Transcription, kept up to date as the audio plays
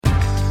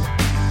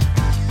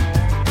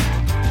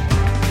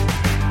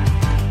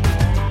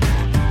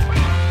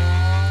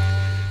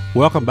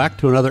Welcome back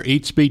to another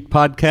Eats Beat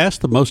podcast,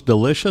 the most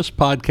delicious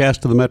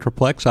podcast of the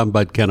Metroplex. I'm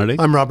Bud Kennedy.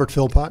 I'm Robert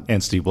Philpott.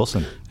 And Steve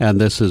Wilson.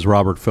 And this is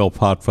Robert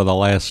Philpott for the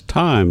last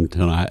time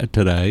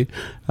today,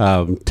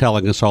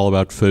 telling us all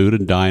about food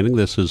and dining.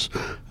 This is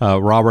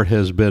Robert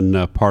has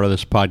been part of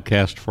this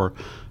podcast for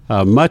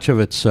much of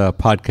its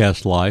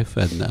podcast life,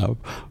 and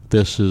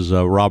this is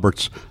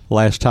Robert's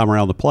last time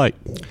around the plate.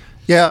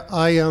 Yeah,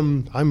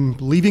 I'm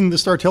leaving the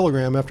Star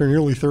Telegram after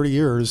nearly 30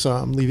 years.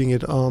 I'm leaving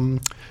it.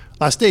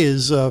 Last day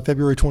is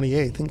February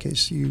 28th, in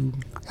case you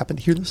happen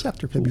to hear this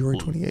after February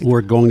 28th.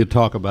 We're going to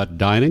talk about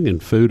dining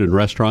and food and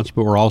restaurants,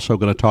 but we're also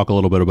going to talk a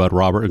little bit about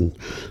Robert and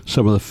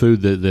some of the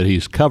food that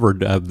he's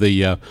covered. I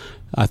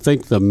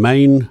think the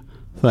main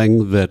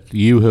thing that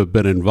you have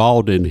been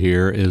involved in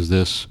here is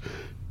this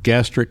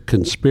gastric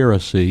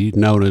conspiracy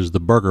known as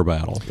the Burger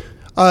Battle.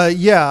 I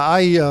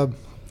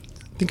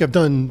think I've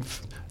done...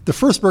 The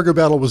first Burger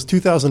Battle was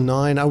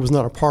 2009. I was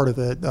not a part of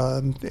it,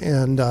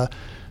 but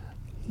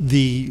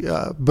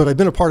I've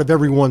been a part of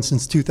every one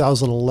since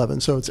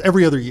 2011. So it's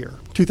every other year,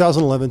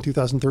 2011,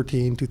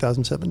 2013,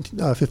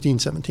 2017, 15,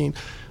 17.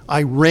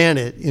 I ran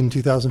it in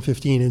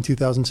 2015 and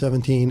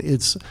 2017.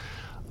 It's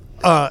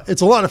a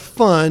lot of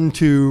fun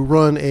to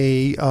run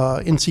a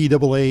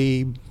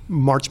NCAA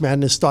March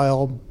Madness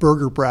style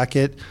burger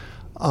bracket.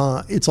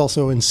 It's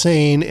also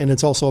insane, and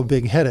it's also a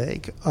big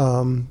headache.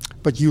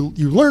 But you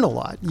learn a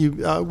lot.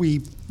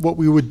 What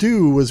we would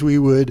do was we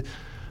would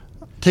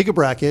take a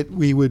bracket.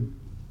 We would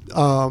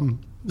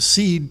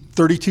seed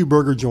 32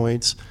 burger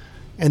joints,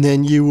 and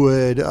then you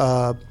would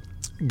go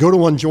to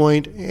one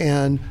joint,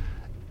 and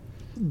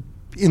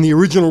in the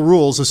original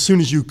rules, as soon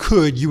as you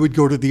could, you would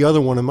go to the other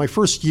one. And my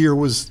first year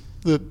was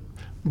the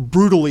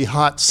brutally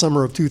hot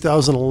summer of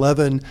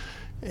 2011,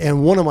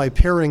 and one of my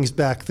pairings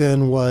back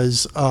then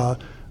was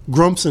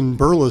Grumps and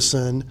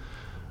Burleson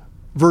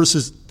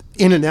versus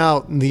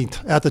In-N-Out,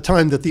 at the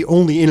time that the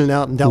only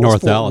In-N-Out in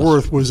Dallas-Fort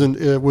Worth was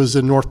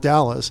in North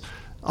Dallas.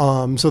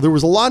 So there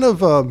was a lot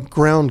of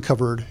ground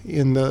covered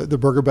in the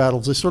burger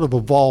battles. They sort of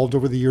evolved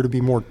over the year to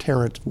be more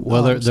Tarrant.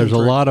 Well, there's a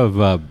lot of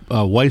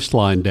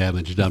waistline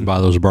damage done by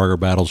those burger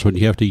battles when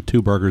you have to eat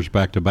two burgers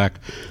back to back.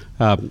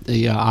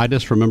 I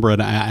just remember,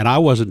 and I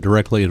wasn't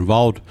directly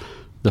involved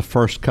the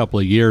first couple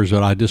of years,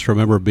 but I just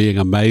remember being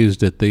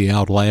amazed at the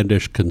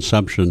outlandish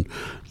consumption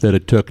that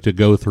it took to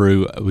go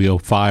through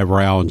 5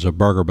 rounds of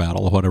burger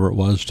battle or whatever it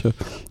was.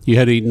 You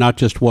had to eat not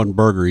just one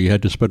burger; you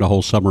had to spend a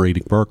whole summer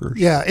eating burgers.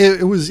 Yeah,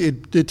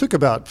 it took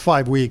about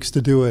 5 weeks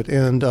to do it,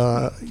 and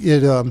let's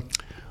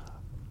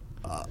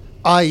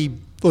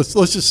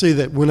just say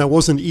that when I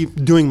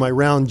wasn't doing my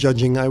round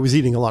judging, I was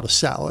eating a lot of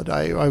salad.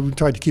 I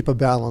tried to keep a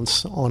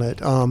balance on it.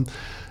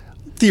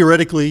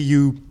 Theoretically,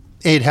 you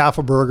ate half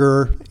a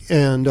burger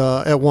and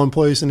at one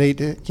place and ate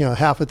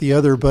half at the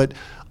other, but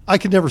I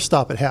could never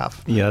stop at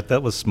half. Yeah,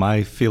 that was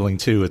my feeling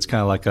too. It's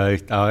kind of like I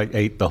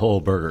ate the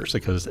whole burgers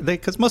because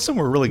most of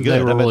them were really good.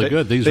 They were really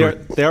good.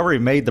 They already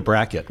made the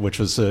bracket, which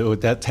was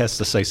that has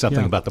to say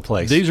something about the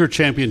place. These are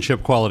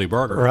championship quality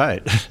burgers,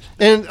 right?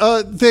 And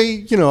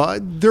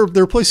there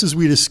are places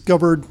we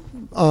discovered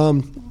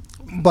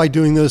by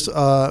doing this.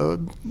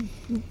 In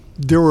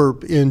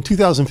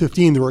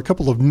 2015 there were a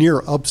couple of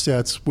near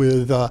upsets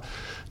with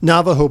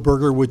Navajo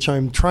Burger, which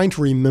I'm trying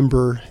to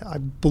remember. I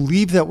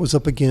believe that was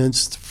up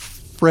against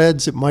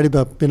Fred's. It might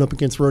have been up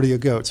against Rodeo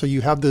Goat. So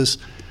you have this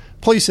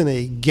place in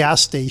a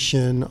gas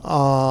station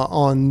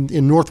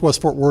in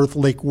Northwest Fort Worth,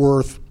 Lake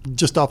Worth,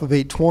 just off of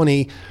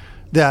 820,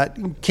 that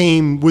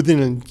came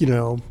within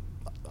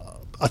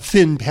a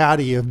thin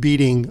patty of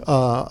beating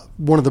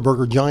one of the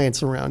burger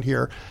giants around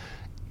here.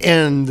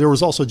 And there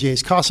was also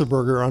Jay's Casa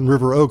Burger on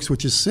River Oaks,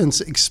 which has since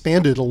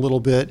expanded a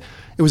little bit.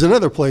 It was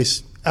another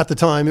place. At the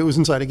time, it was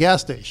inside a gas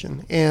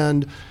station,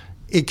 and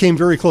it came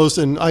very close.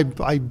 And I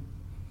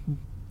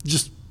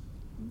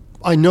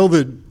know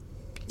that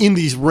in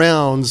these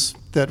rounds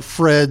that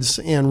Fred's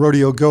and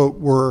Rodeo Goat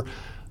were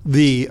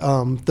the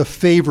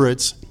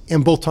favorites,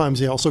 and both times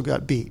they also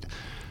got beat.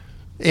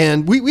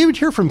 And we would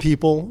hear from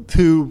people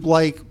who,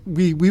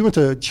 we went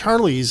to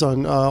Charlie's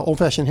on Old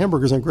Fashioned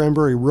Hamburgers on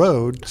Granbury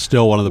Road.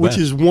 Still one of the best.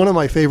 Which is one of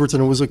my favorites,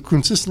 and it was a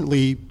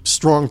consistently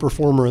strong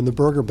performer in the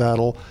burger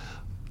battle.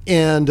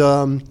 And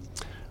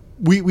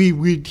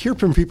we'd hear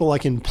from people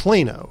like in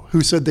Plano who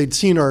said they'd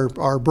seen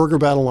our burger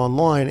battle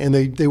online, and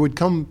they would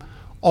come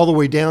all the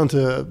way down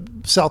to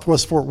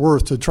Southwest Fort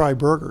Worth to try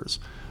burgers.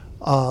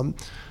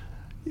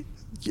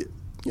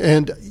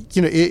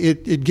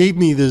 It gave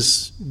me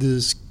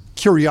this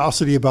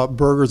curiosity about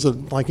burgers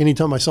that, like,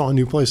 anytime I saw a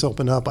new place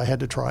open up, I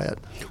had to try it.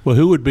 Well,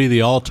 who would be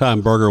the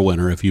all-time burger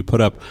winner if you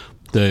put up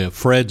the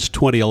Fred's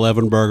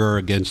 2011 burger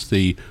against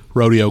the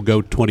Rodeo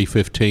Goat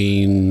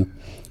 2015?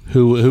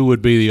 Who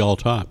would be the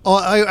all-time?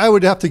 I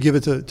would have to give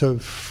it to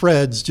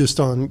Fred's, just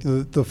on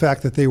the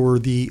fact that they were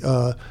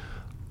the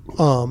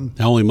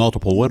only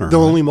multiple winner.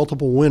 Only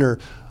multiple winner.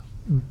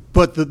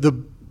 But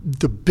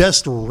the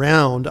best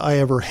round I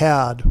ever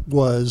had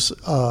was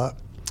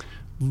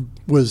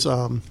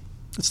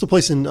it's the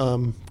place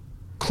in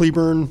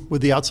Cleburne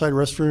with the outside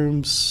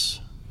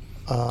restrooms.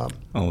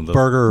 The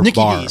burger Nicky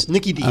bar. D's.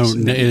 Nicky D's.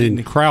 Oh,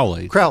 in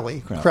Crowley.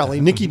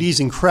 Crowley. Nicky D's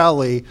in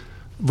Crowley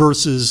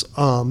versus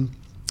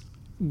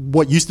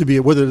what used to be,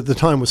 what at the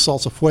time was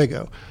Salsa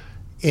Fuego.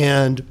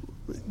 And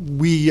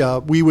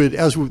we would,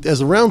 as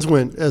the rounds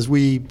went, as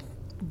we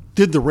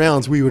did the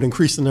rounds, we would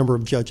increase the number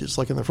of judges.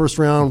 Like in the first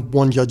round,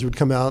 one judge would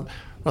come out.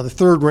 On the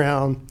third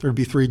round, there'd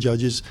be 3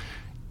 judges.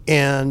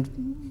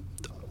 And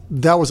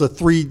that was a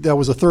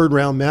third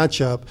round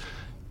matchup.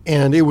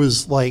 And it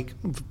was like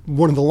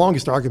one of the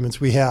longest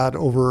arguments we had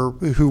over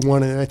who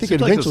won. And I think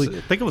it eventually.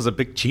 I think it was a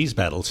big cheese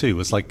battle too. It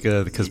was like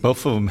because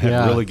both of them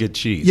had really good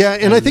cheese. Yeah,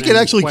 and I think it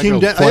actually came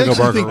down. Fuego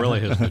Burger really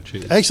has good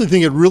cheese. I actually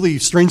think it really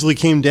strangely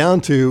came down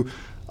to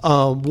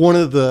one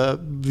of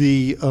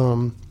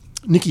the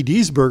Nicky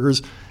D's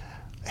burgers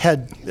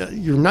had.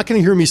 You're not going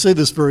to hear me say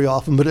this very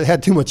often, but it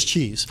had too much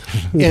cheese,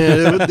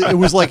 and it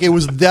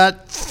was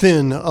that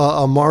thin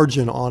a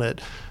margin on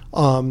it.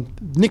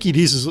 Nicky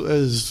D's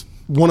is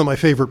one of my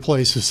favorite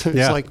places.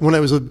 It's like when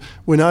I was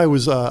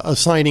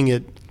assigning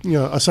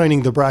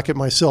the bracket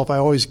myself, I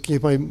always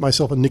gave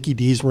myself a Nicky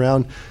D's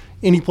round.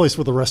 Any place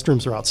where the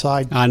restrooms are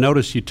outside. I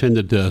noticed you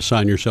tended to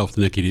assign yourself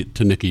to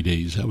Nicky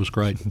D's. That was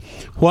great.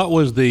 What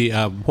was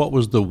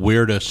the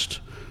weirdest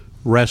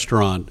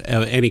restaurant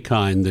of any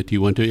kind that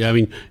you went to? I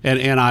mean,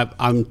 and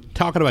I'm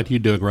talking about you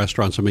doing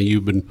restaurants. I mean,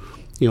 you've been,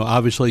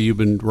 obviously you've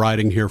been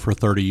writing here for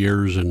 30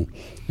 years and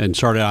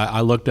started. I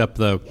looked up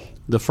the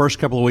first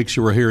couple of weeks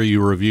you were here, you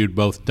reviewed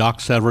both Doc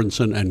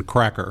Severinsen and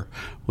Cracker,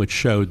 which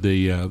showed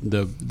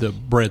the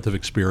breadth of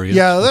experience.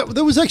 Yeah,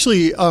 that was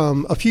actually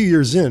a few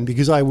years in,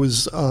 because I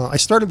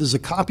started as a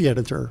copy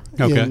editor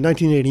in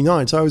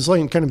 1989, so I was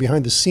like kind of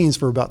behind the scenes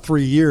for about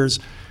 3 years,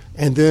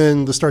 and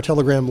then the Star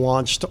Telegram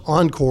launched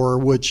Encore,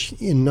 which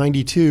in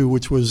 '92,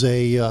 which was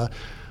an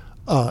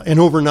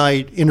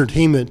overnight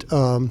entertainment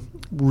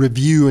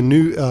review and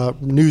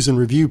news and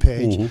review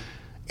page,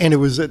 and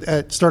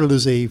it started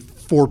as a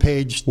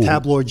 4-page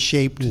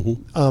tabloid-shaped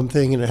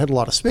thing, and it had a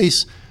lot of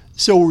space,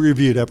 so we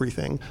reviewed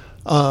everything.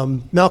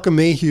 Malcolm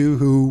Mayhew,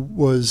 who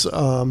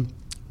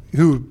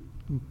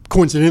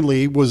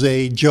coincidentally was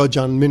a judge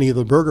on many of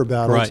the burger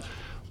battles,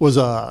 was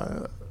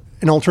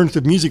an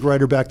alternative music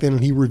writer back then,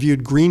 and he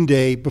reviewed Green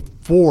Day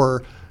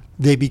before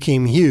they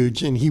became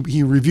huge, and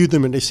he reviewed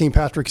them at a St.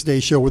 Patrick's Day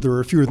show where there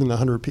were fewer than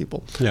 100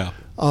 people. Yeah.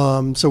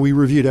 So we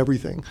reviewed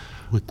everything.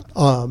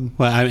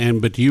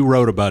 But you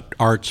wrote about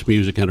arts,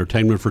 music,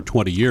 entertainment for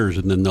 20 years,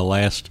 and then the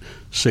last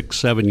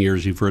 6-7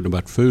 years you've written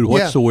about food.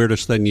 What's the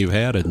weirdest thing you've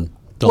had in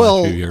the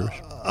last few years?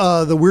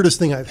 The weirdest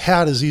thing I've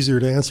had is easier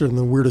to answer than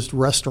the weirdest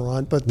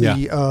restaurant. But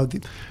I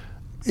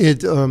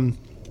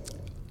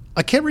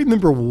can't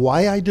remember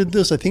why I did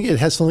this. I think it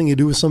had something to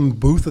do with some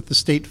booth at the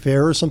state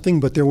fair or something.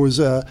 But there was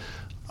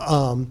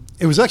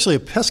it was actually a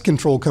pest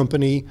control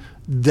company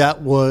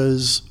that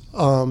was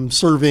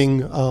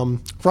serving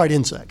fried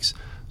insects.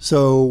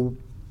 So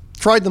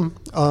tried them.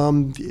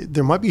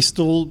 There might be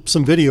still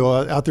some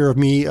video out there of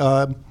me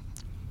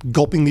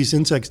gulping these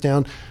insects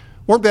down.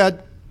 Weren't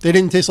bad. They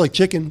didn't taste like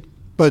chicken,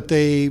 but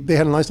they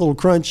had a nice little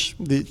crunch.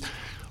 The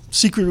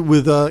secret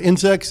with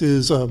insects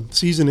is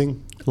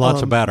seasoning.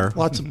 Lots of batter.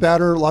 Lots of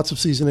batter, lots of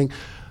seasoning.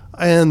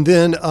 And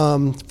then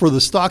for the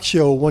stock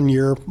show one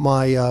year,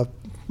 my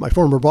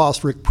former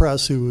boss, Rick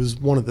Press, who was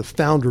one of the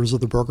founders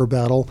of the Burger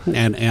Battle.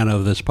 And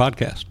of this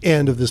podcast.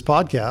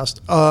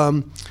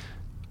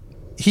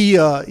 He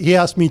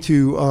asked me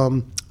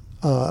to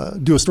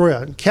do a story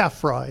on calf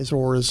fries,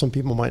 or as some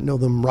people might know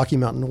them, Rocky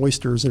Mountain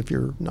oysters. If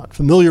you're not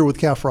familiar with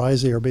calf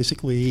fries, they are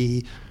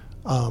basically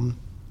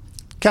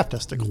calf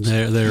testicles.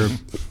 They're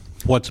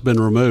what's been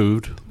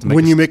removed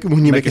when you make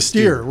a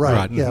steer,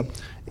 right? Yeah,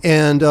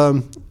 and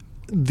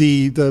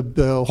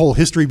the whole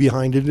history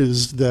behind it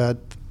is that.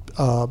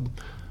 I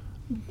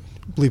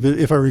believe,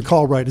 if I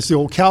recall right, it's the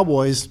old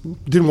cowboys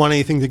didn't want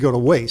anything to go to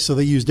waste, so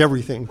they used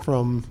everything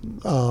from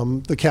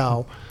the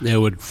cow. They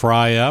would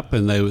fry up,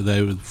 and they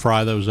would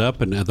fry those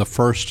up. And the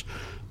first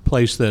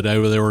place that they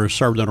were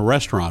served in a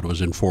restaurant was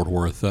in Fort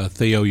Worth.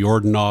 Theo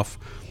Yordanoff,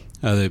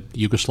 the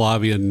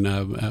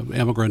Yugoslavian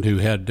immigrant who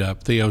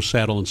had Theo's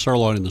saddle and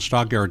sirloin in the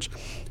stockyards,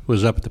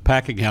 was up at the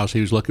packing house.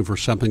 He was looking for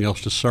something else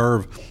to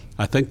serve.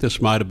 I think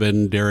this might have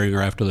been during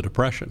or after the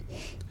Depression.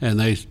 And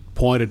they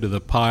pointed to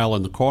the pile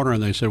in the corner,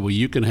 and they said, well,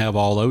 you can have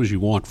all those you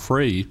want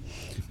free.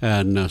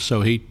 And so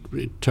he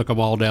took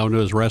them all down to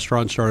his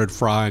restaurant, started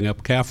frying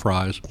up calf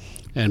fries,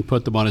 and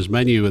put them on his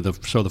menu.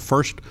 So the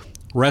first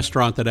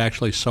restaurant that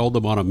actually sold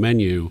them on a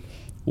menu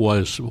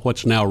was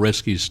what's now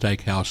Risky's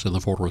Steakhouse in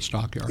the Fort Worth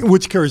Stockyard.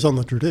 Which carries on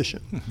the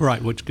tradition.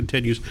 Right, which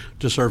continues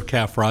to serve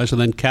calf fries.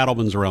 And then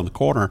Cattleman's around the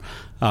corner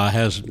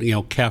has,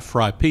 calf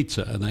fry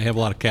pizza, and they have a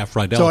lot of calf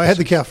fry delicacies. So I had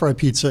the calf fry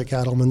pizza at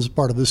Cattleman's,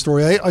 part of the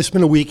story. I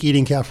spent a week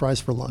eating calf fries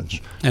for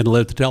lunch. And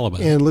lived to tell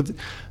about it.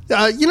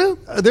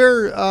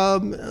 They're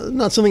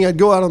not something I'd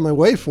go out on my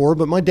way for,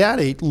 but my dad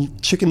ate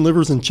chicken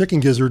livers and chicken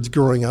gizzards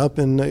growing up,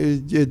 and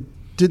it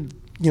did,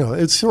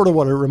 it's sort of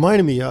what it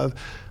reminded me of.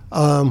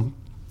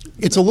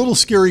 It's a little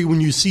scary when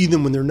you see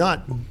them when they're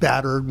not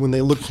battered, when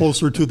they look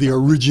closer to the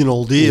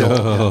original deal.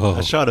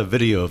 I shot a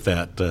video of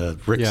that.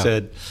 Rick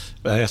said,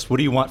 I asked, what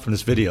do you want from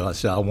this video? I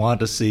said, I want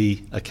to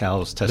see a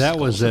cow's testicles. That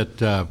was at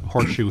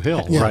Horseshoe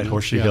Hill. Right,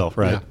 Horseshoe Hill,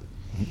 right.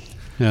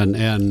 Yeah.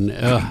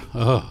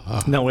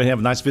 No, we have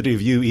a nice video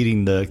of you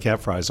eating the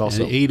calf fries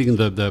also. And eating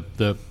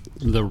the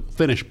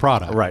finished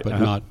product, Right, but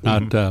uh-huh.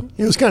 not.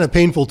 It was kind of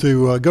painful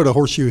to go to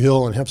Horseshoe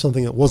Hill and have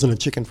something that wasn't a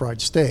chicken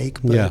fried steak.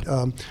 But,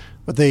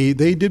 but they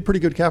did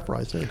pretty good calf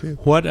fries there, too.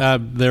 What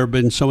there have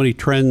been so many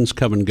trends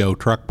come and go.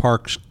 Truck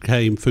parks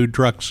came, food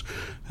trucks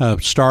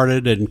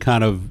started and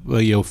kind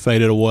of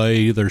faded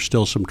away. There's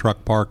still some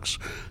truck parks.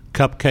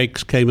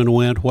 Cupcakes came and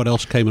went. What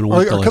else came and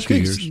went the last few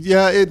years?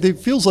 Yeah, it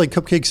feels like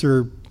cupcakes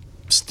are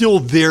still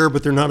there,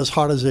 but they're not as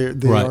hot as they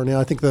Right. are now.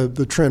 I think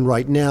the trend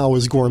right now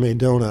is gourmet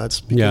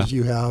donuts because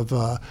you have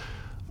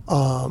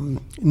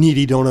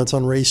Needy Donuts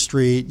on Ray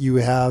Street. You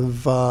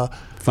have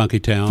Funky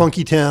Town.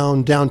 Funky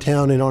Town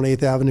downtown and on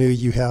 8th Avenue.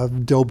 You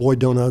have Doughboy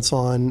Donuts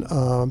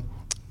on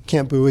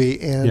Camp Bowie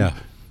and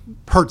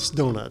Hertz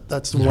Donut.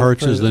 That's the one.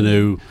 Hertz is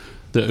the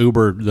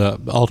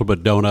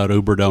ultimate donut,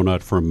 Uber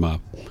donut from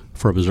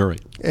Missouri.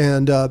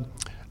 And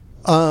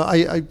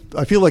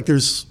I feel like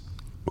there's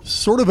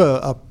sort of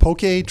a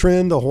poke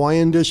trend, a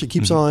Hawaiian dish. It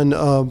keeps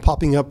on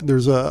popping up.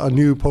 There's a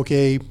new poke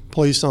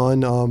place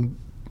on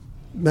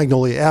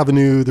Magnolia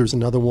Avenue. There's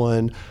another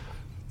one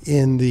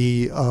in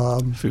the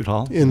food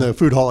hall. In the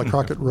food hall at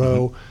Crockett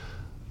Row.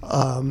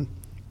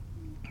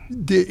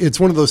 It's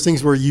one of those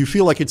things where you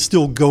feel like it's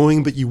still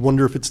going, but you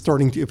wonder if it's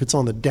if it's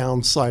on the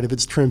downside of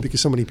its trend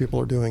because so many people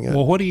are doing it.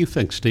 Well, what do you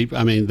think, Steve?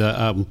 I mean,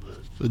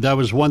 that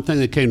was one thing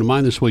that came to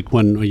mind this week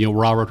when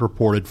Robert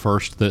reported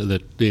first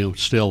that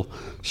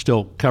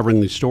still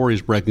covering these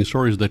stories, breaking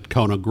stories, that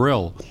Kona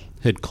Grill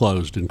had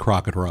closed in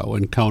Crockett Row,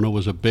 and Kona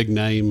was a big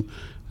name,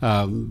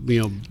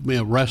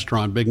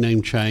 restaurant, big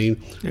name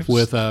chain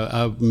with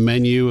a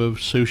menu of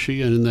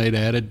sushi, and they'd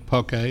added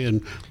poke,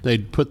 and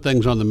they'd put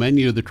things on the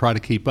menu to try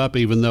to keep up,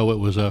 even though it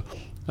was a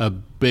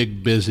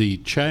big busy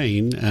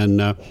chain,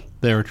 and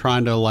they were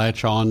trying to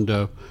latch on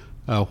to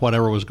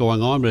whatever was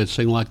going on, but it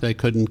seemed like they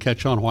couldn't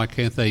catch on. Why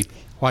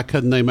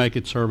couldn't they make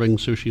it serving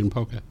sushi and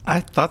poke?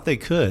 I thought they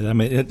could. I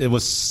mean, it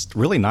was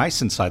really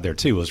nice inside there,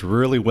 too. It was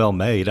really well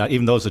made.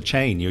 Even though it's a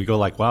chain, you go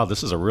like, wow,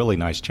 this is a really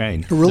nice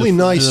chain. A really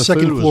nice the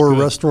second floor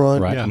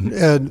restaurant. Right. Yeah.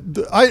 And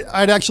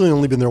I'd actually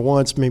only been there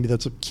once. Maybe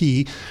that's a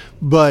key.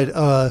 But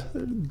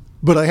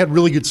I had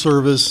really good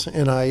service,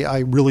 and I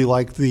really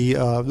liked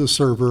the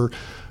server,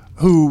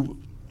 who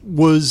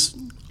was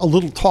a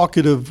little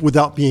talkative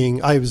without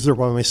being, I was there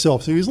by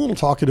myself, so he was a little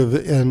talkative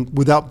and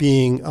without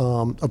being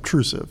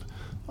obtrusive.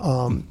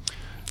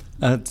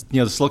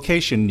 This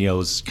location,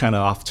 is kind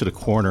of off to the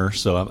corner,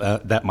 so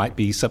that might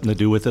be something to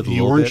do with it.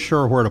 You weren't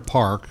sure where to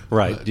park,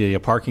 right? Yeah,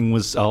 parking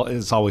is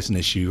always an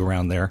issue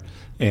around there,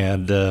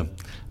 and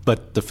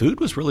but the food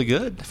was really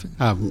good.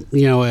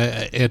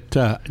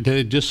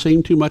 It just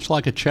seemed too much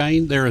like a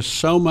chain. There is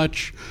so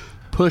much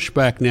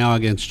pushback now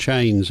against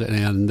chains,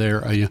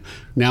 and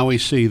now we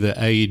see the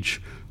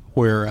age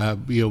where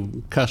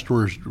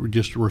customers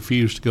just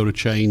refuse to go to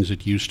chains.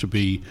 It used to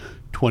be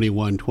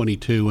 21,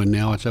 22, and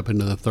now it's up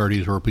into the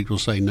 30s where people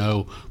say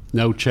no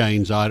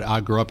chains.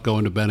 I grew up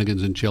going to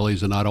Bennigan's and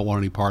Chili's, and I don't want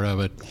any part of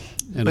it.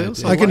 And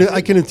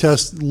I can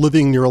attest,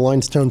 living near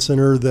Alliance Town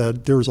Center,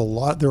 that there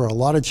are a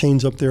lot of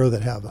chains up there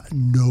that have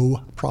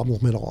no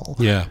problem at all.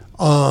 Yeah.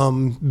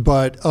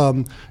 But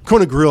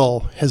Kona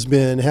Grill has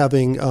been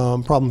having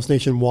problems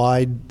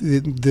nationwide.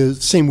 The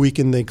same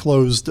weekend they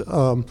closed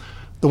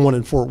the one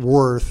in Fort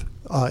Worth.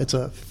 It's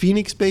a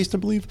Phoenix-based, I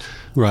believe.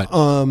 Right.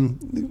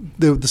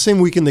 The same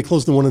weekend they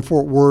closed the one in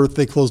Fort Worth,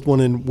 they closed one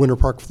in Winter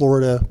Park,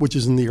 Florida, which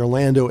is in the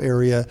Orlando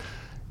area,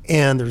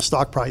 and their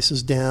stock price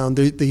is down.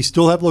 They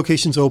still have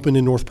locations open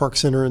in North Park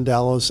Center in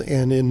Dallas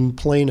and in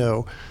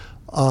Plano,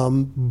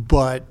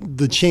 but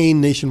the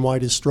chain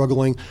nationwide is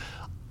struggling.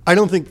 I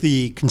don't think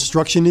the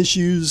construction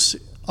issues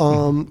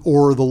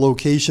or the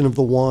location of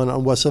the one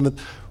on West 7th,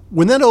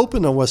 when that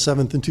opened on West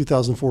 7th in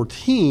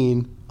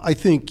 2014, I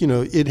think,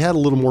 it had a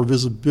little more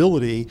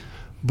visibility,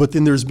 but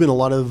then there's been a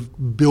lot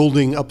of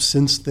building up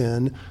since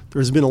then.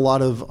 There's been a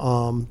lot of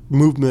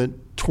movement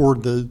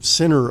toward the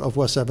center of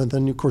West 7th.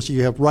 And of course,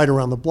 you have right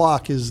around the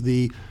block is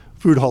the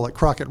food hall at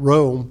Crockett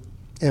Row.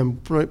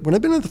 And when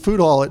I've been at the food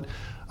hall,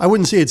 I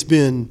wouldn't say it's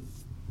been,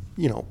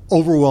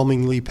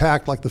 overwhelmingly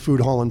packed like the food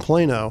hall in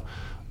Plano,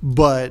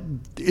 but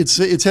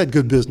it's had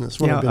good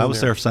business. I was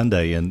there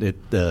Sunday, and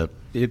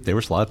there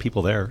was a lot of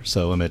people there,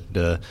 so I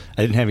didn't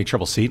have any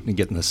trouble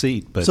getting a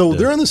seat. But so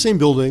they're in the same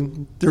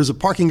building. There's a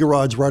parking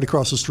garage right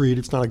across the street.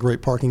 It's not a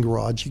great parking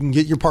garage. You can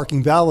get your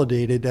parking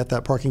validated at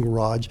that parking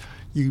garage.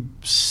 You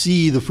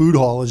see the food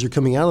hall as you're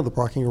coming out of the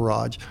parking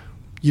garage.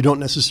 You don't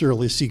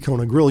necessarily see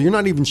Kona Grill. You're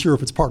not even sure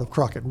if it's part of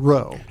Crockett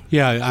Row.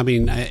 Yeah, I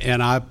mean,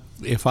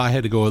 if I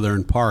had to go there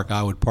and park,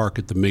 I would park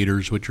at the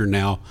meters, which are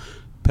now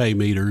pay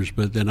meters.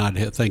 But then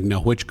I'd think,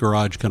 now which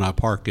garage can I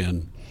park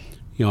in?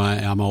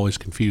 I'm always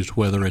confused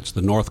whether it's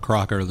the North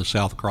Crockett or the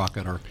South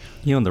Crockett or.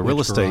 In the real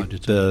which estate, garage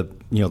it's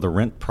in. the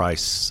rent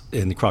price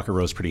in the Crockett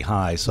Row is pretty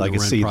high, so The I can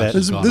rent see price that.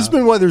 is gone This has up.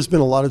 been why there's been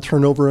a lot of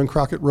turnover in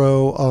Crockett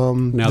Row.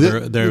 Now,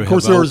 they of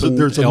course, have there's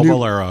opened a El new,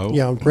 Bolero.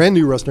 yeah, brand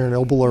new restaurant,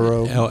 El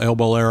Bolero. El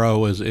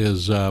Bolero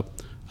is a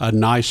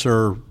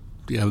nicer.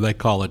 They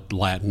call it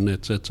Latin.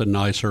 It's a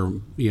nicer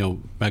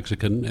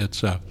Mexican.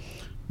 It's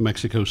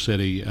Mexico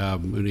City.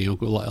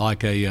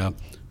 Like a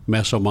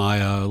Mesa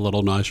Maya, a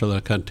little nicer than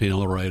a Cantina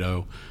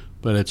Laredo,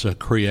 but it's a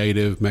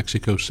creative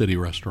Mexico City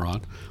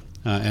restaurant.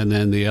 And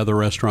then the other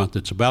restaurant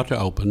that's about to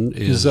open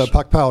is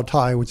Pak Pao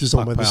Thai, which is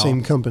owned by Pak the Pao.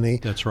 same company.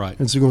 That's right.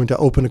 It's going to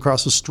open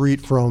across the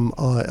street from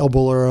El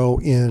Bolero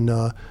in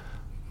the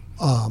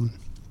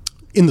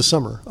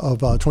summer of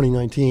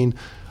 2019.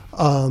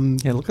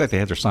 It looked like they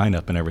had their sign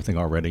up and everything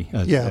already.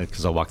 Yeah.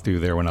 Because I walked through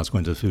there when I was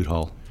going to the food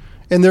hall.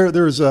 And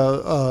there's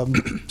a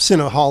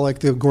Cinnaholic,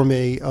 the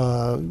gourmet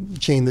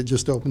chain that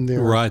just opened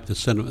there. Right,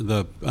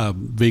 the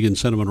vegan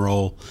cinnamon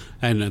roll,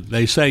 and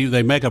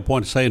they make a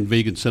point of saying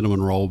vegan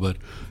cinnamon roll, but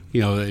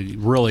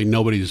really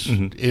nobody's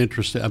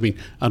interested. I mean,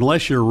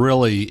 unless you're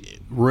really,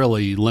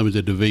 really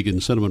limited to vegan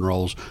cinnamon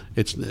rolls,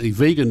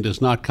 vegan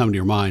does not come to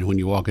your mind when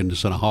you walk into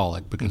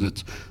Cinnaholic because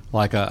it's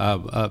like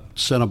a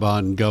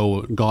Cinnabon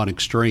gone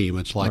extreme.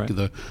 It's like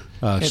Right.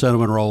 the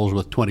cinnamon rolls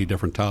with 20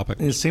 different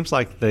toppings. It seems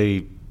like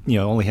they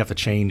only have to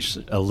change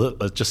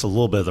just a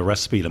little bit of the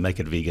recipe to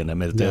make it vegan. I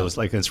mean, it was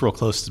like it's real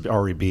close to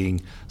already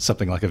being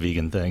something like a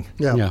vegan thing.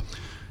 Yeah.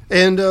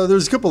 And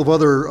there's a couple of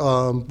other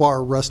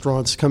bar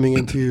restaurants coming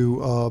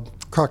into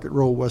Crockett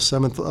Row West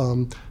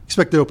 7th.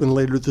 Expect to open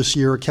later this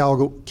year.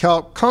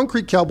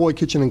 Concrete Cowboy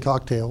Kitchen and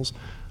Cocktails.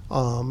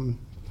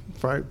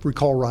 If I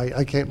recall right,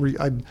 I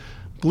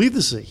believe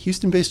this is a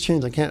Houston-based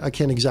chain. I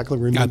can't exactly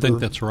remember. I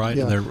think that's right.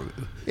 Yeah. They're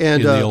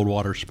And in the old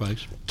water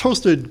space.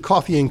 Toasted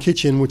Coffee and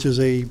Kitchen, which is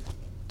a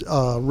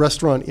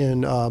restaurant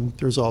in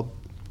there's a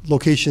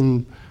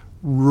location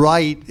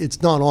right.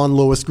 It's not on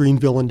Lois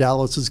Greenville in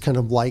Dallas. It's kind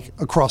of like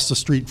across the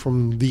street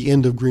from the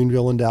end of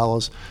Greenville in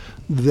Dallas.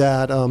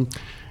 That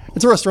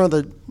it's a restaurant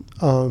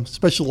that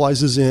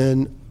specializes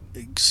in,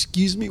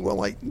 excuse me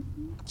while I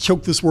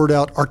choke this word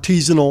out,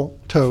 artisanal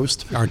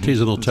toast.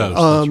 Artisanal toast.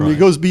 That's right. It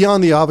goes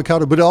beyond the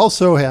avocado, but it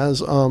also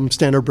has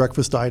standard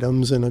breakfast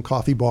items and a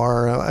coffee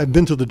bar. I've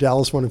been to the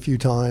Dallas one a few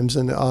times,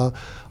 and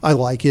I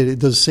like it. It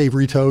does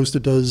savory toast.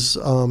 It does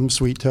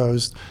sweet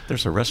toast.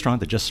 There's a restaurant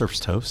that just serves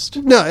toast.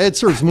 No, it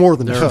serves more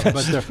than toast.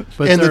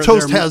 And the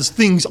toast has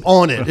things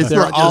on it. It's They're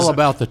not all just,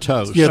 about the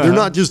toast. yeah, they're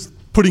not just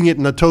putting it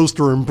in a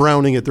toaster and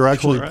browning it. They're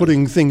actually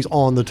putting things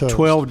on the toast.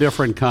 12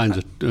 different kinds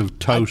of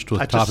toast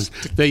with I toppings.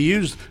 They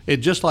use it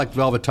just like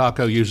Velvet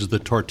Taco uses the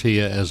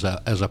tortilla as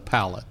a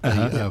palette.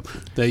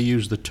 They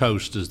use the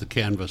toast as the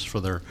canvas for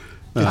their.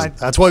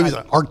 That's why it was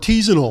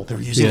artisanal. They're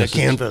using Yes, a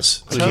canvas.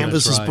 The that's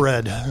canvas is right.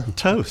 bread.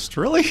 Toast,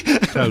 really?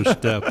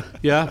 Toast,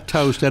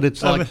 toast, and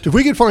it's like If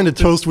we could find a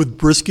toast with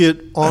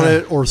brisket on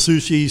it or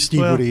sushi, Steve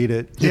would eat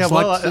it. Yeah, it's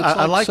well, like,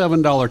 I like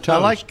 $7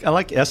 toast. I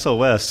like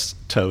SOS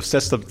toast.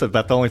 That's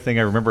about the only thing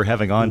I remember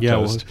having on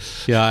toast.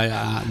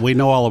 We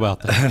know all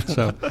about that.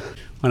 So,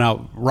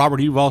 now,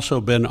 Robert, you've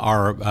also been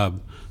our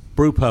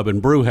brew pub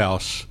and brew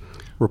house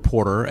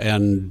reporter,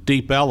 and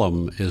Deep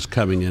Ellum is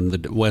coming in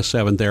the West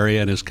 7th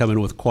area and is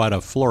coming with quite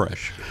a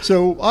flourish.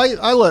 So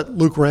I let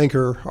Luke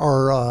Ranker,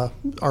 our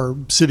Fort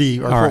Worth City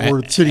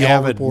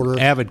Hall reporter,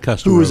 avid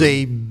customer, who is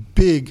a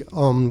big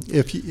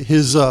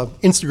his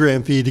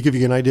Instagram feed, to give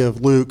you an idea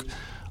of Luke,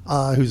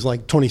 who's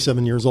like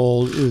 27 years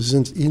old, his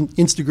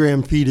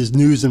Instagram feed is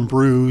News and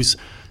Brews.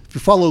 If you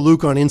follow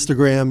Luke on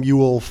Instagram, you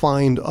will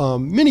find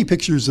many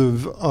pictures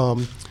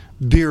of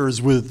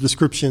beers with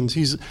descriptions.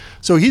 He's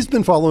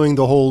been following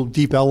the whole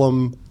Deep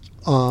Ellum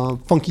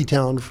Funky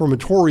Town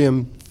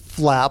Fermentorium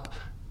flap,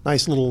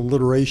 nice little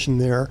alliteration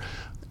there,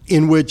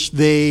 in which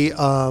they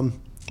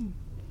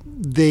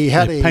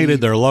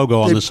painted their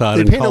logo on the side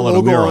and painted called a it a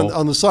logo mural.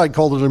 on the side,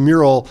 called it a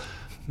mural.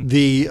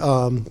 The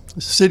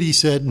city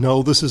said,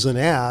 no, this is an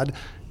ad.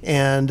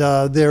 And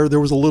there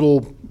was a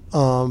little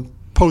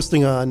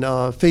posting on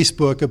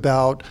Facebook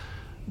about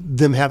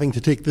them having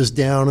to take this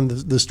down and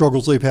the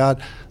struggles they've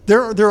had. They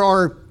aren't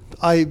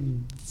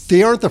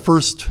the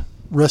first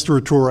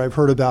restaurateur I've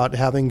heard about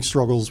having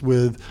struggles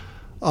with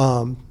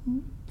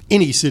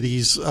any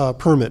city's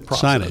permit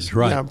process. Signage,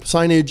 right. Yeah,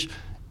 signage,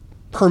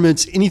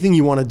 permits, anything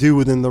you want to do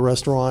within the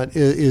restaurant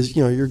is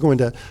you're going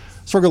to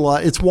struggle a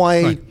lot. It's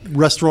why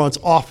restaurants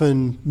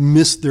often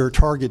miss their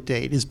target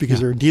date, is because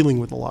they're dealing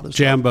with a lot of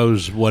stuff.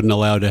 Jambo's wasn't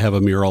allowed to have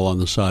a mural on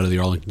the side of the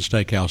Arlington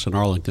Steakhouse in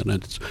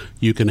Arlington.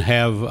 You can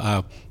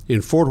have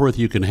in Fort Worth,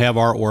 you can have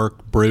artwork.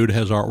 Brood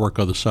has artwork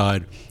on the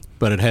side,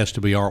 but it has to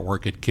be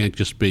artwork. It can't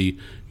just be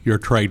your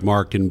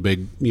trademark in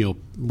big,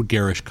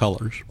 garish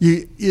colors.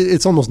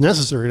 It's almost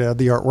necessary to have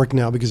the artwork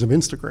now because of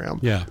Instagram.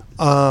 Yeah.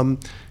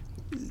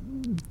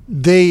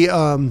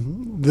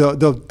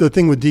 The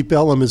thing with Deep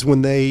Ellum is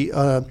when they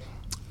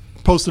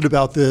posted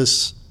about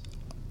this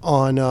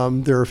on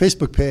their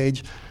Facebook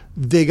page,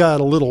 they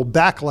got a little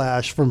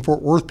backlash from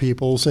Fort Worth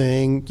people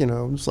saying,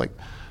 it's like,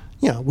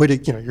 way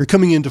to, you're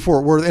coming into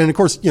Fort Worth. And of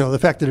course, the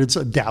fact that it's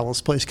a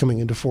Dallas place coming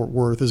into Fort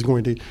Worth is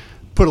going to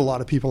put a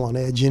lot of people on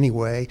edge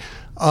anyway,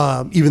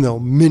 even though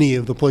many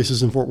of the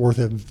places in Fort Worth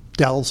have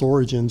Dallas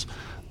origins.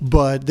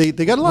 But they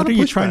got a lot of pushback. What are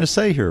you trying to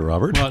say here,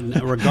 Robert? Well,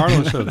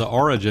 regardless of the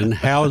origin,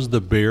 how's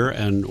the beer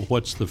and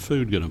what's the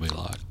food going to be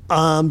like?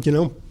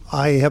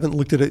 I haven't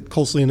looked at it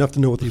closely enough to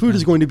know what the food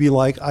is going to be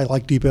like. I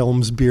like Deep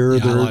Ellum's beer.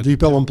 Their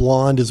Deep Ellum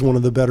Blonde is one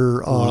of the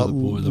better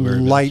one of the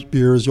very light best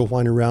beers you'll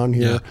find around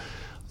here.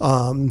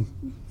 Yeah.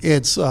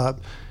 It's there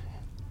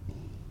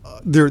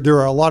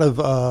are a lot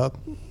of.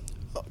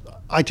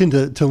 I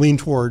tend to lean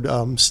toward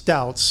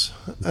stouts,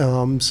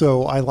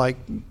 so I like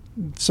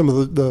some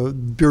of the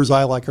beers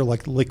I like are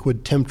like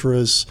Liquid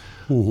Temptress.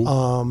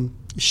 Mm-hmm.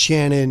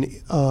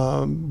 Shannon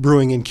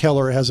Brewing in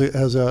Keller has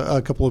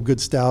a couple of good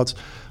stouts.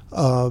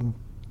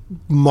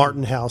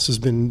 Martin House has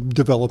been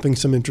developing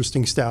some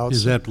interesting stouts.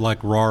 Is that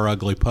like Raw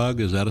Ugly Pug?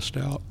 Is that a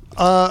stout?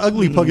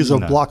 Ugly Pug is a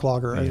No. block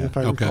lager, Yeah. if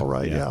I recall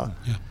right. Yeah.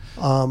 Yeah.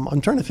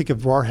 I'm trying to think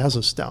if RAR has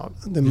a stout.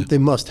 They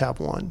must have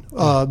one.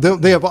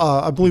 They have,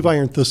 I believe,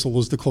 Iron Thistle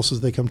is the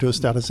closest they come to a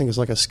stout. I think it's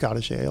like a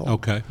Scottish ale.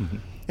 Okay. Mm-hmm.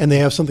 And they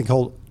have something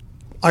called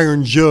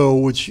Iron Joe,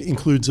 which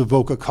includes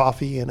Avoca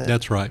coffee in it.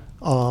 That's right.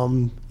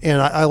 And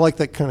I like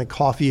that kind of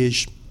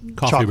coffee-ish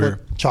Coffee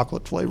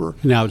chocolate flavor.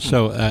 Now,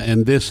 so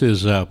and this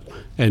is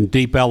and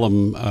Deep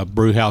Ellum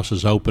Brew House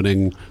is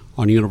opening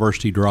on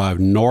University Drive,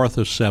 north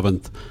of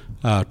 7th,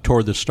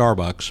 toward the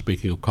Starbucks.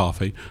 Speaking of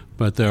coffee,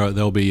 but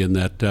they'll be in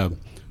that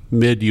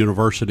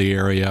mid-university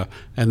area,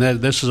 and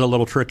this is a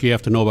little trick you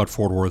have to know about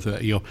Fort Worth.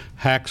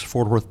 Hacks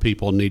Fort Worth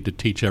people need to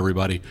teach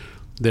everybody.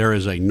 There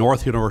is a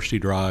North University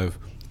Drive,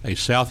 a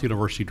South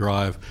University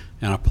Drive,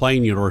 and a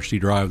Plain University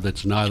Drive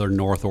that's neither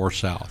north or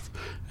south.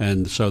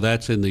 And so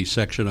that's in the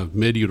section of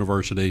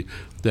mid-university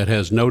that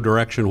has no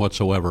direction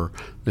whatsoever,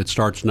 that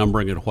starts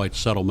numbering at White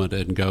Settlement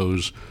and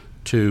goes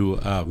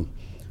to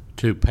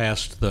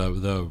past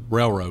the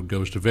railroad,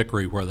 goes to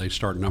Vickery, where they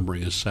start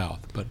numbering as south.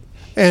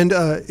 And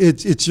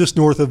it's just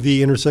north of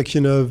the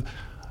intersection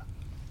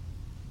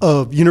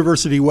of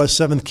University West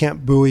 7th,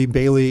 Camp Bowie,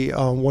 Bailey,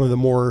 one of the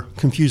more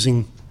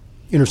confusing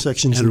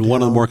intersections. And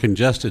one of the more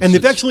congested. And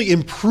they've actually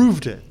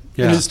improved it.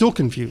 Yeah. And it's still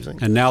confusing.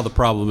 And now the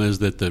problem is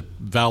that the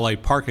valet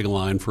parking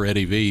line for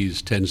Eddie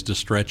V's tends to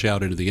stretch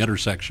out into the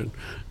intersection,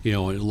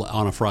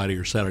 on a Friday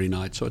or Saturday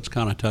night. So it's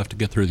kind of tough to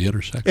get through the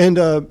intersection.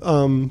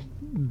 And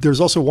there's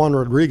also Juan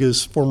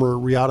Rodriguez, former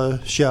Riata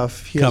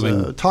chef. He has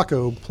a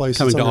taco place.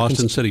 Coming to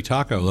Austin City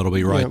Taco. That'll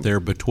be right there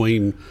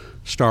between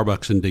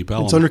Starbucks and Deep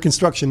Ellum. It's under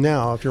construction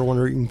now, if you're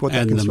wondering what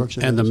that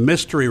construction is. And the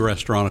mystery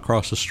restaurant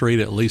across the street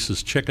at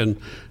Lisa's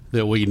Chicken,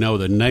 that we know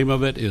the name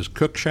of it is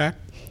Cook Shack,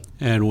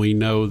 and we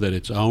know that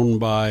it's owned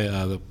by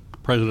the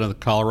president of the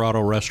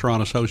Colorado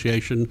Restaurant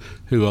Association,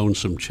 who owns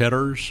some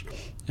Cheddars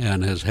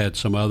and has had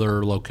some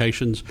other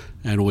locations,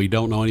 and we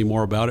don't know any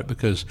more about it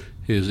because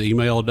his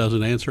email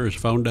doesn't answer, his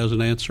phone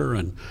doesn't answer,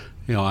 and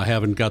I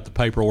haven't got the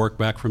paperwork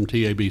back from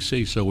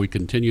TABC, so we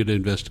continue to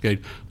investigate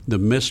the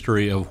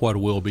mystery of what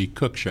will be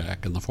Cook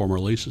Shack in the former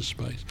Lisa's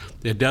space.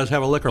 It does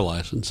have a liquor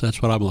license.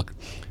 That's what I'm looking.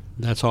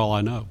 That's all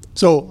I know.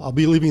 So I'll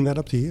be leaving that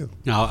up to you.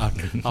 Now,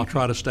 I'll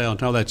try to stay on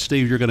top of that.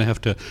 Steve, you're going to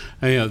have to,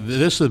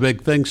 this is the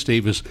big thing,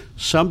 Steve, is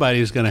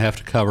somebody's going to have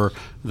to cover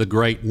the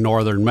great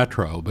northern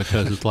metro,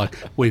 because it's like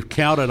we've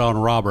counted on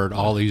Robert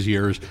all these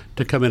years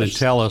to come in and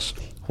tell us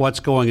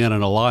what's going in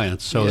an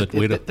alliance, so that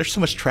we don't. There's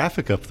so much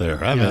traffic up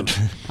there.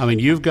 I mean,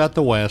 you've got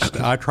the West.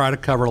 I try to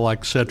cover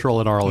like Central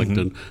and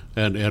Arlington,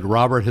 and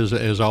Robert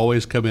has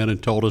always come in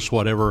and told us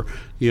whatever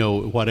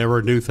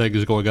new thing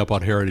is going up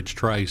on Heritage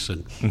Trace,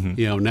 and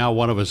now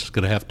one of us is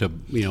going to have to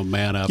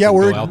man up and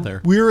go out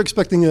there. We're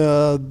expecting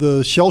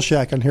the Shell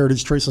Shack on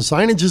Heritage Trace. The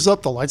signage is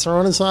up. The lights are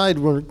on inside.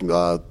 We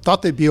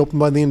thought they'd be open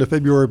by the end of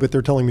February, but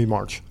they're telling me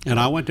March. And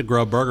I went to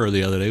Grub Burger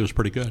the other day. It was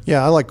pretty good.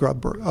 Yeah, I like Grub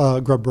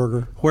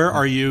Burger. Where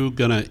are you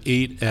going to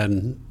eat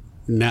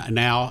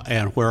now,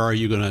 and where are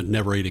you going to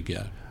never eat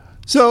again?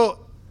 So,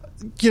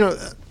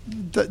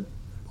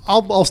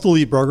 I'll still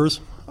eat burgers.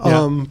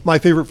 Yeah. My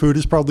favorite food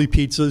is probably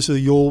pizza. So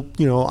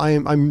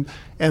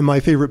and my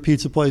favorite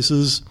pizza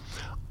places.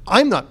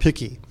 I'm not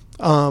picky.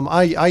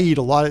 I eat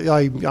a lot.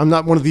 I'm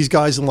not one of these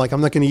guys. I'm not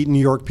going to eat New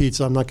York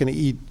pizza. I'm not going to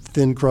eat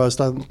thin crust.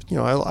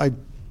 I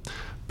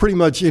pretty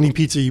much any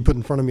pizza you put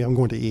in front of me, I'm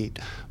going to eat.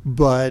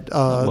 But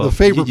the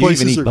favorite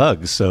places even eat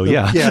bugs. So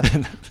yeah.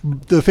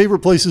 The favorite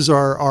places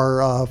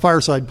are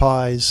Fireside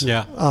Pies.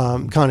 Yeah.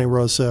 Cane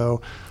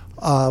Rosso.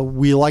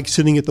 We like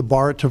sitting at the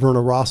bar at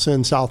Taverna Rossa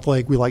in South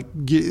Lake. We like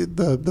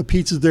the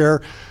pizza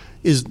there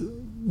is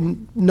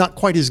not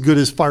quite as good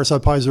as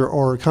Fireside Pies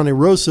or Cane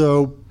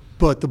Rosso,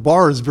 but the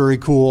bar is very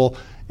cool.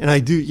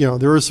 And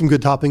there are some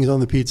good toppings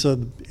on the pizza.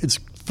 It's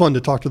fun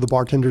to talk to the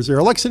bartenders there.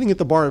 I like sitting at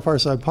the bar at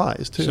Fireside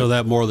Pies too. So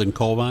that more than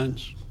Coal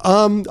Vines?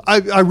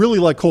 I really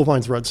like Coal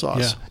Vines red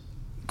sauce. Yeah.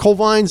 Coal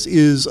Vines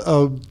is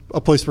a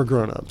place for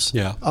grown-ups.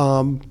 Yeah.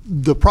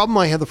 The problem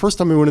I had the first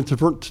time I went into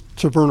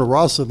Taverna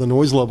Rossa, the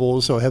noise level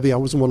was so heavy, I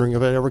was wondering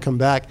if I'd ever come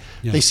back.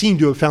 Yeah. They seem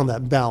to have found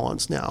that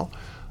balance now.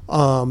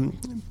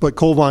 But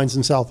Coal Vines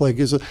in South Lake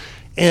is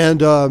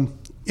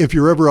if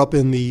you're ever up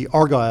in the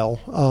Argyle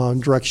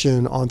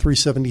direction on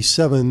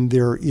 377,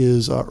 there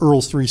is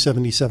Earl's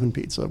 377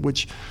 Pizza,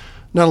 which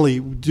not only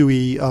do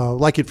we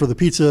like it for the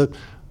pizza,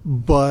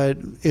 but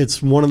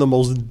it's one of the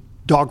most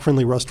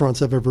dog-friendly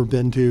restaurants I've ever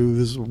been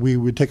to. We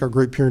would take our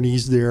Great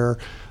Pyrenees there,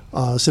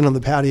 sit on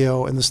the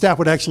patio, and the staff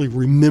would actually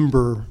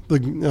remember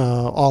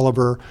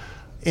Oliver.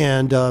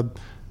 And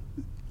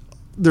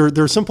there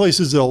are some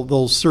places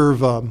they'll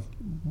serve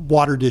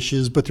water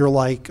dishes, but they're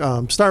like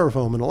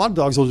styrofoam. And a lot of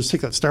dogs will just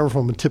take that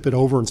styrofoam and tip it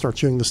over and start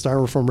chewing the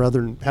styrofoam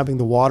rather than having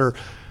the water.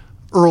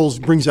 Earl's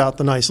brings out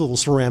the nice little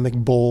ceramic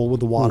bowl with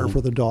the water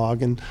for the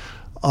dog. And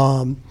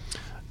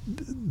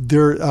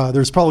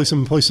there's probably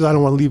some places I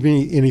don't want to leave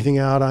anything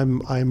out.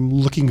 I'm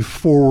looking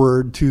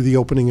forward to the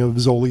opening of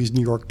Zoli's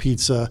New York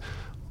Pizza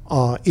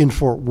in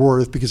Fort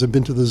Worth, because I've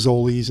been to the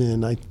Zoli's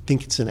and I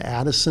think it's in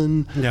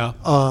Addison. Yeah,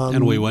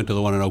 and we went to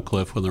the one in Oak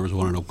Cliff when there was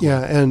one in Oak Cliff.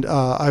 Yeah, and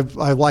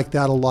I like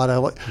that a lot. I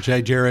like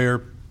Jay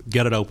Jerrier,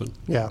 get it open.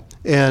 Yeah,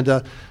 and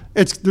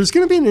there's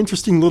going to be an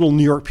interesting little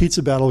New York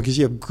pizza battle because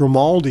you have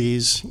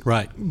Grimaldi's,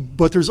 right?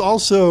 But there's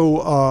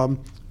also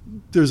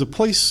there's a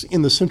place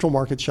in the Central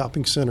Market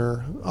Shopping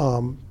Center.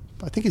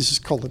 I think it's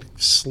just called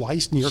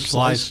Slice, New York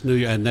Slice. New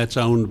York, and that's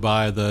owned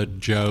by the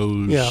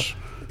Joes. Yeah,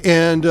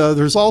 and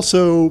there's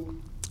also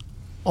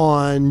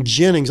on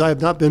Jennings. I have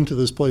not been to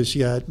this place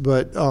yet,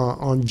 but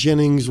on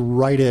Jennings,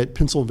 right at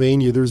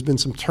Pennsylvania, there's been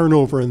some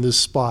turnover in this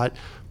spot,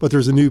 but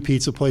there's a new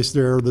pizza place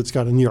there that's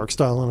got a New York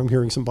style, and I'm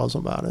hearing some buzz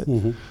about it.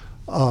 Mm-hmm.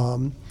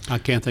 I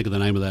can't think of the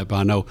name of that, but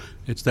I know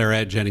it's there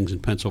at Jennings in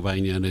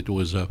Pennsylvania, and it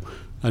was a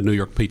New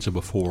York pizza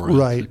before.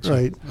 Right, it's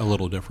right. A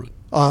little different.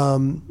 All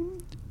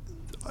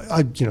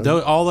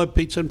the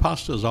pizza and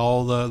pastas,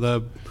 all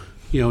the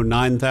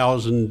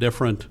 9,000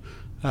 different.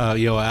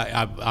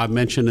 I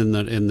mentioned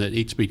in the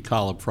Eat Speed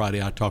column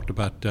Friday, I talked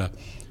about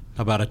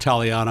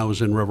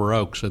Italianos in River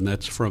Oaks, and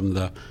that's from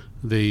the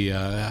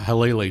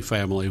Halili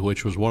family,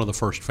 which was one of the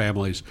first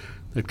families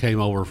that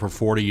came over. For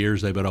 40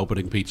 years. They've been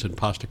opening pizza and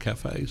pasta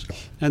cafes,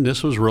 and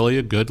this was really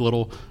a good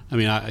little.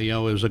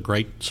 It was a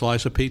great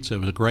slice of pizza.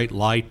 It was a great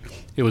light.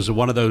 It was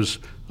one of those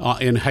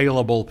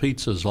inhalable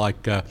pizzas,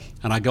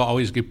 and I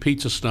always give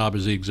Pizza Snob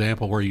as the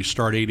example, where you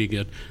start eating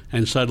it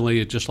and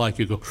suddenly it's just like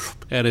you go,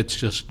 and it's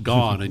just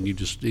gone, and you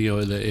just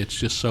it's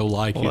just so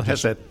light. Well, it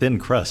has that thin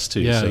crust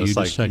too. Yeah, so you it's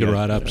just take it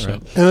right up. Right. So.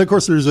 And of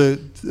course, there's a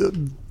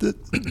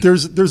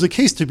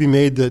case to be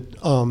made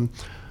that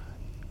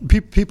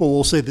people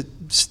will say that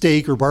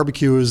steak or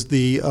barbecue is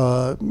the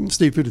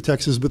state food of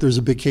Texas, but there's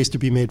a big case to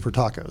be made for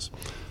tacos.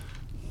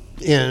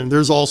 And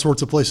there's all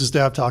sorts of places to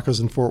have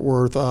tacos in Fort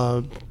Worth.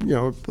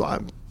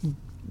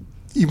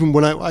 Even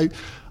when I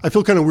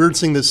feel kind of weird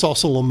saying that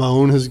Salsa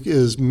Limon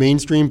is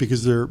mainstream,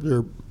 because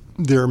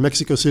their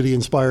Mexico City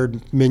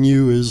inspired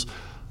menu is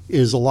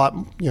a lot.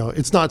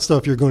 It's not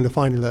stuff you're going to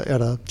find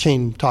at a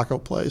chain taco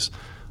place.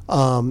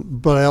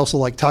 But I also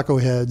like Taco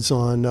Heads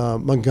on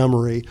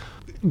Montgomery.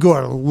 Go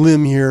out on a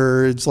limb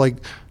here. It's like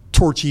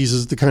Torchy's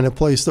is the kind of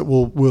place that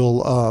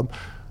will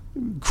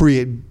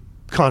create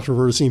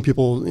controversy, and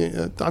people.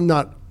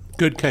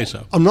 Good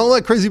queso. I'm not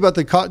like crazy about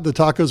the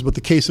tacos, but the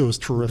queso is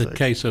terrific. The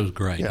queso is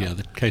great. Yeah,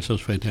 the queso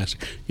is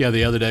fantastic. Yeah,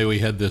 the other day we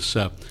had this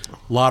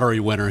lottery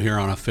winner here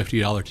on a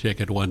 $50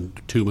 ticket, won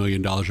 $2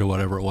 million or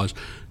whatever it was,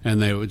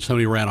 and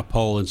somebody ran a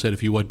poll and said,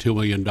 if you won $2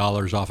 million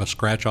off a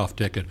scratch-off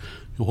ticket,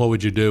 what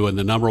would you do? And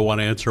the number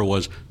one answer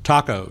was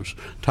tacos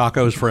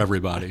for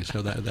everybody.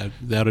 So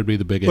that would be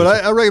the big answer.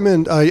 But I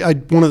recommend.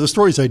 One of the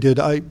stories I did,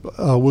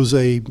 was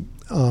a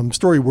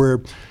story where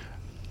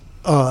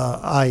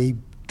I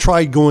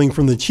tried going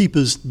from the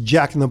cheapest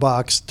Jack in the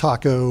Box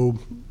taco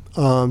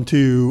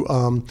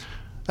to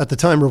at the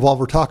time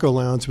Revolver Taco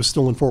Lounge was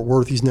still in Fort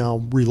Worth. He's now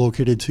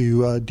relocated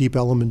to Deep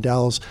Ellum in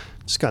Dallas.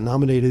 Just got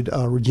nominated.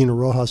 Regina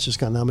Rojas just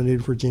got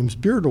nominated for a James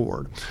Beard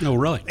Award. Oh,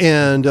 really?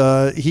 And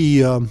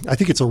he, I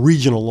think it's a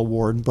regional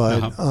award,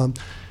 but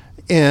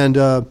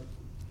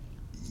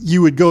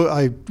you would go.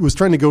 I was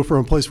trying to go from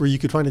a place where you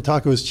could find a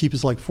taco as cheap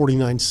as like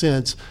 49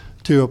 cents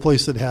to a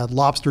place that had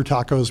lobster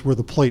tacos where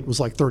the plate was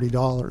like $30.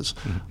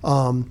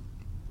 Mm-hmm.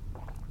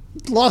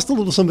 Lost a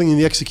little something in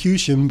the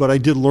execution, but I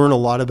did learn a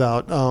lot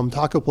about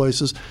taco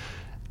places.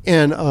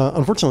 And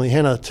unfortunately,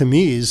 Hannah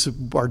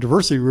Tamiz, our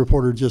diversity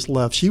reporter, just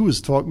left. She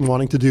was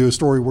wanting to do a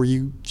story where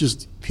you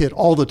just hit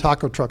all the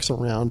taco trucks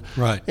around,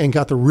 right, and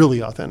got the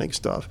really authentic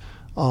stuff.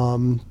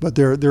 But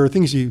there are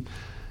things you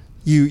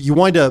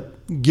wind up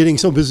getting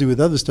so busy with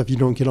other stuff you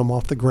don't get them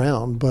off the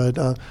ground. But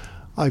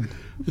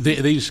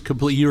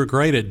you were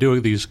great at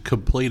doing these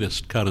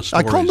completist kind of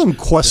stories. I call them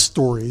quest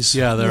stories.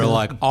 Yeah, they're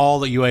like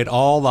you ate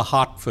all the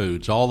hot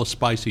foods, all the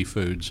spicy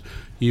foods.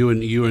 You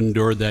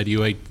endured that.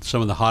 You ate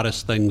some of the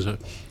hottest things,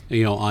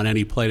 on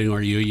any plating,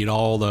 or you eat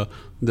all the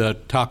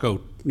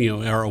taco,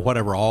 or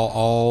whatever,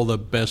 all the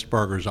best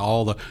burgers,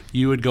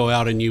 you would go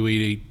out and you would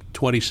eat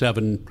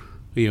 27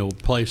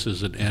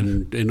 places,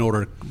 and in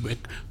order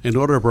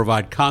to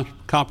provide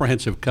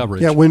comprehensive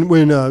coverage. Yeah,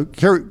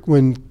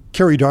 when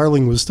Kerry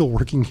Darling was still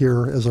working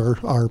here as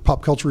our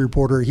pop culture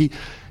reporter, he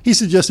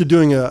suggested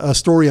doing a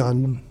story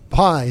on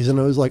pies, and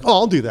I was like, oh,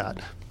 I'll do that.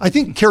 I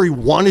think Kerry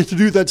wanted to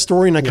do that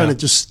story, and I kind of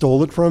just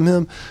stole it from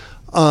him.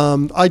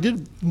 I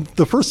did,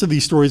 the first of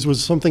these stories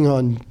was something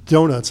on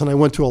donuts, and I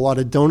went to a lot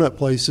of donut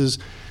places.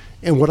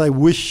 And what I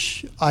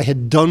wish I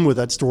had done with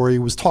that story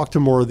was talk to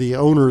more of the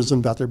owners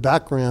and about their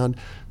background.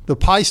 The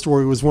pie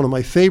story was one of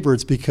my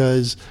favorites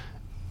because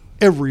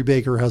every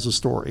baker has a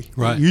story.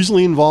 Right. It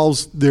usually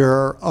involves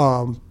their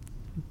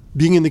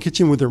being in the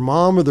kitchen with their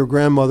mom or their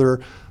grandmother,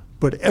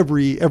 but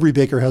every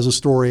baker has a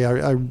story.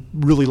 I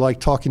really like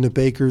talking to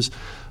bakers.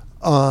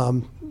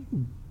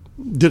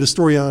 Did a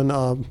story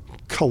on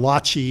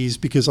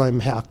kolaches because I'm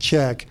half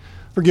Czech.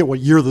 I forget what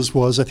year this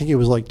was. I think it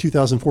was like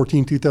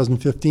 2014,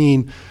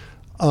 2015.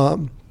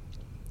 I'm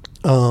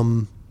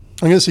going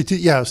to say,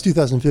 it was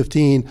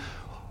 2015.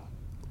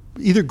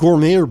 Either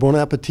Gourmet or Bon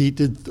Appetit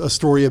did a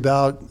story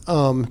about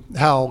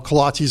how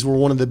kolaches were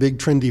one of the big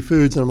trendy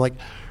foods. And I'm like,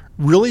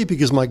 really?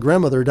 Because my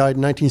grandmother died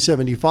in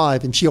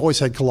 1975, and she always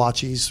had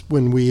kolaches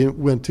when we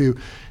went to.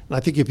 And I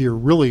think if you're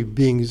really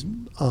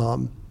being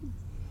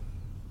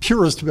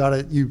purist about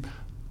it,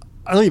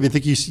 I don't even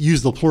think you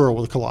use the plural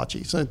with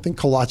kolaches. I think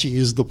kolache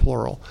is the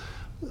plural.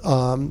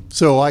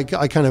 So I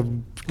kind of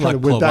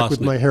went back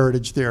with my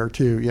heritage there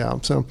too. Yeah.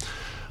 So,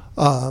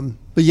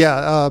 but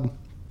yeah.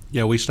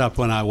 Yeah, we stopped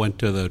when I went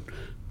to the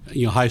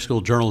high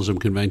school journalism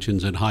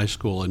conventions in high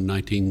school in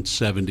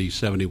 1970,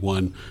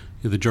 71.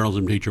 The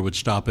journalism teacher would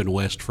stop in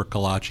West for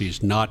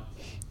kolaches. Not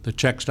the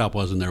Czech stop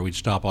wasn't there. We'd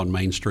stop on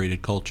Main Street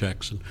at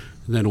Kolchak's, and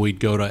then we'd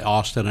go to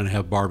Austin and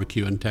have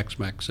barbecue and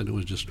Tex-Mex, and it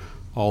was just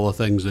all the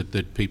things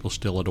that people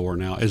still adore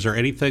now. Is there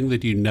anything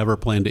that you never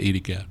plan to eat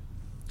again?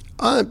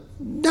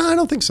 No, I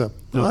don't think so.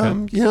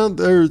 Okay.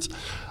 There's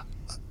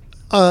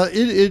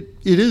it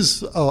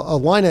is a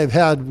line I've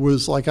had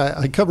was like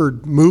I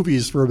covered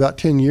movies for about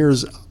 10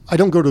 years. I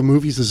don't go to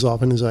movies as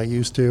often as I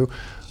used to.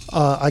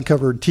 I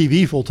covered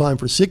TV full time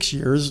for 6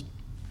 years.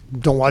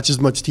 Don't watch as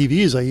much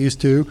TV as I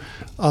used to.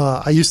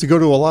 I used to go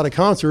to a lot of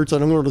concerts. I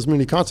don't go to as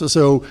many concerts.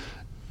 So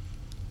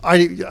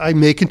I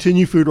may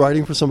continue food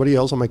writing for somebody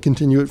else. I might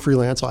continue it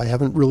freelance. I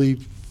haven't really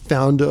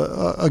found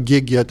a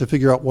gig yet to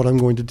figure out what I'm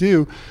going to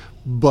do.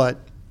 But,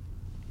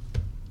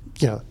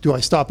 do I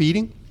stop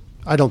eating?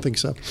 I don't think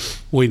so.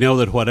 We know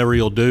that whatever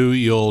you'll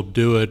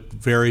do it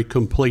very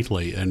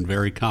completely and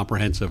very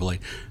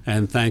comprehensively.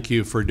 And thank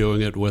you for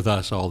doing it with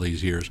us all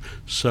these years.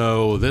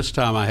 So this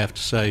time I have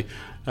to say,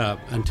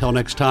 until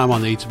next time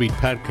on the Eat to Beat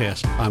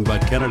podcast, I'm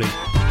Bud Kennedy.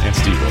 And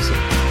Steve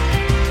Wilson.